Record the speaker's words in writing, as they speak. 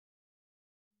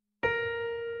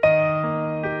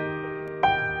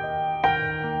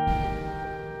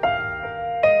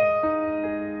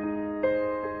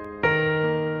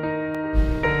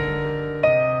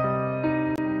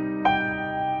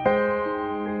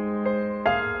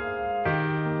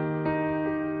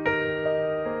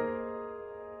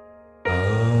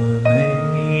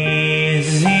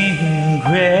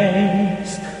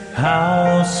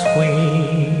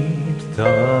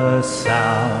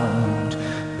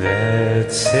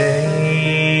that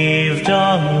saved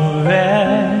a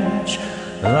wretch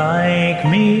like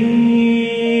me.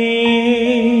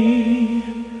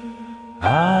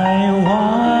 I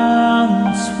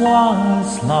once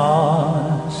was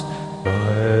lost,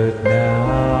 but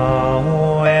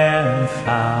now am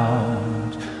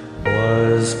found,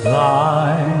 was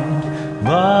blind,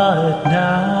 but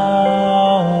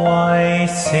now I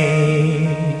see.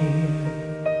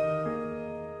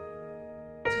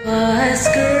 'Twas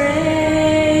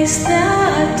grace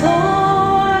that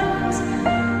taught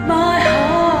my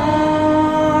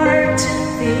heart to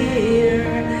fear,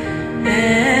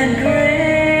 and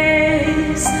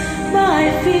grace my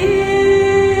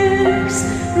fears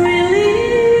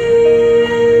relieved.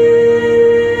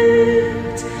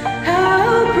 How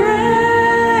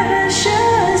precious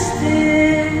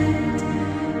did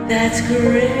that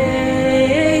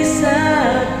grace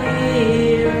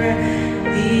appear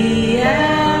the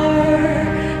hour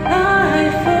I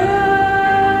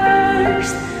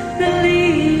first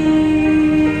believed.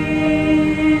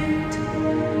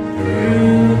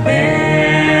 Through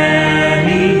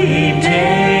many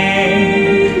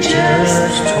dangers,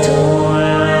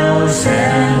 toils,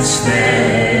 and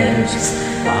snares,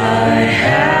 I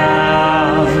have